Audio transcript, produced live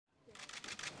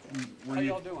Were How you,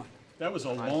 y'all doing? that was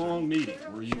a long meeting.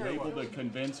 Were you Sure it able to was.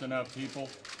 convince enough people?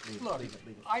 Look,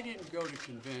 I didn't go to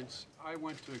convince, I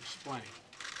went to explain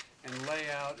and lay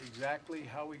out exactly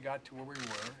how we got to where we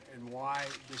were and why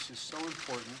this is so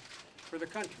important for the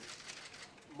country.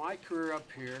 My career up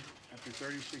here, after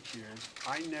 36 years,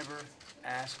 I never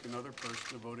ask another person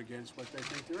to vote against what they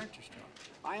think they're interested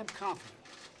in. I am confident.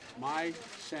 My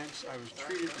sense, I was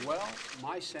treated well.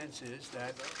 My sense is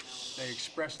that they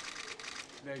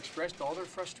expressed all their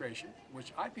frustration,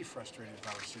 which I'd be frustrated if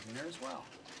I was sitting there as well.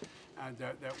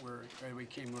 That we were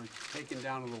taken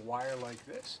down to the wire like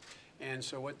this. And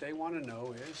so what they want to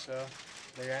know is,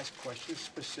 they ask questions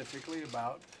specifically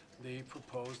about the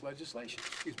proposed legislation.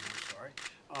 Excuse me, I'm sorry.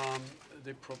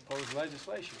 The proposed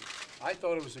legislation. I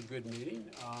thought it was a good meeting,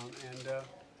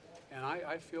 and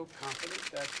I feel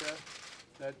confident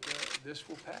that this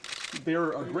will pass. There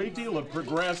are a great deal of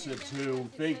progressives who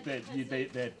think that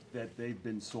that they've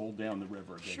been sold down the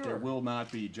river, that Sure. there will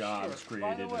not be jobs Sure.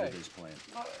 By created the way, under this plan.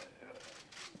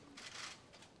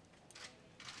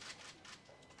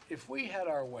 If we had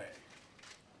our way,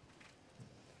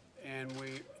 and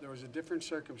there was a different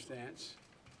circumstance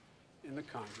in the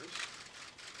Congress,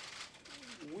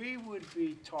 we would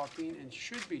be talking and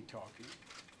should be talking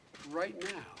right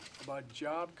now about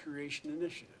job creation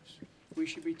initiatives. We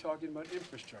should be talking about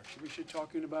infrastructure. We should be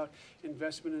talking about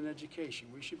investment in education.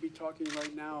 We should be talking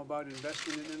right now about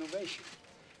investment in innovation.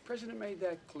 The President made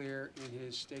that clear in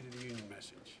his State of the Union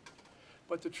message.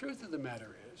 But the truth of the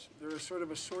matter is, there is sort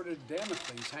of a sword of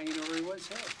Damocles hanging over his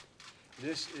head.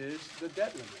 This is the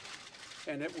debt limit.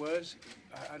 And it was,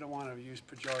 I don't want to use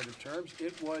pejorative terms,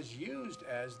 it was used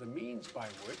as the means by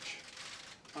which,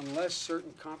 unless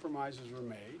certain compromises were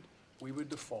made, we would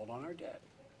default on our debt.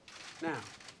 Now,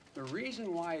 the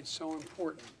reason why it's so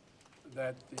important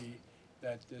that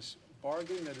this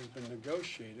bargain that has been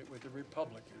negotiated with the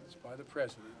Republicans by the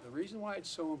President, the reason why it's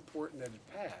so important that it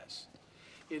pass,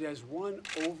 it has one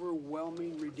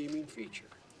overwhelming redeeming feature.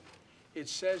 It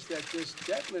says that this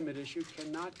debt limit issue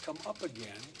cannot come up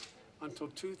again until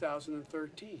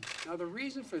 2013. Now, the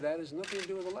reason for that has nothing to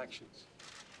do with elections.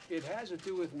 It has to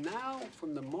do with now,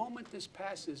 from the moment this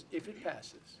passes, if it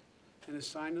passes, and is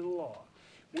signed into law,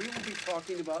 we will be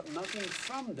talking about nothing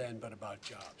from then but about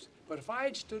jobs. But if I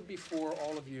had stood before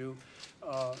all of you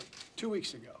 2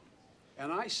 weeks ago,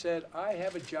 and I said, I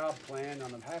have a job plan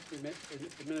on behalf of the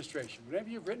administration, would any of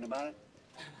you have written about it?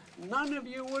 None of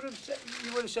you would have said,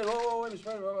 oh,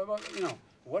 you know,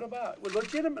 what about, well,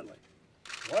 legitimately,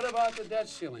 what about the debt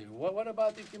ceiling? What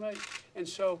about the committee? And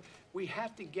so we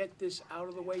have to get this out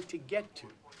of the way to get to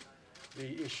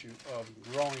the issue of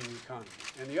growing the economy.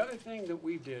 And the other thing that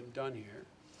we've done here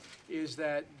is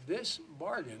that this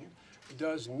bargain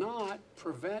does not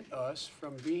prevent us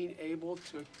from being able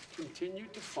to continue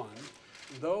to fund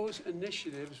those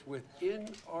initiatives within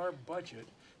our budget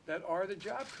that are the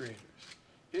job creators: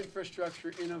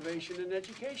 infrastructure, innovation, and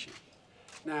education.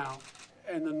 Now,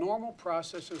 and the normal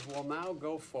processes will now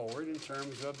go forward in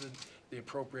terms of the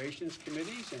appropriations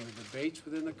committees and the debates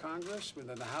within the Congress,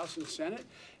 within the House and Senate,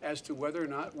 as to whether or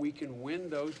not we can win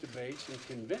those debates and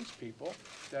convince people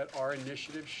that our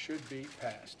initiatives should be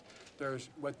passed. There's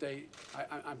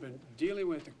I've been dealing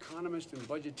with economists and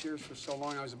budgeteers for so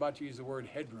long, I was about to use the word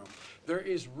headroom. There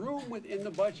is room within the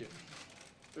budget.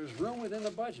 There's room within the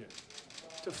budget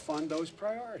to fund those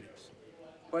priorities.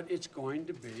 But it's going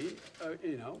to be,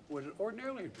 you know, what it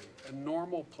ordinarily would be, a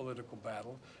normal political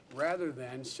battle, rather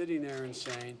than sitting there and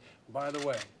saying, by the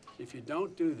way, if you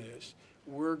don't do this,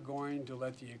 we're going to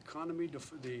let the economy,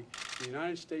 the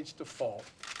United States default.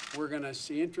 We're going to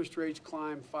see interest rates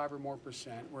climb 5% or more.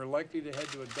 We're likely to head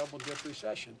to a double-dip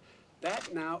recession.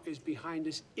 That now is behind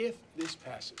us if this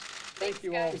passes. Thank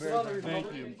you all very much.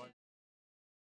 Thank you.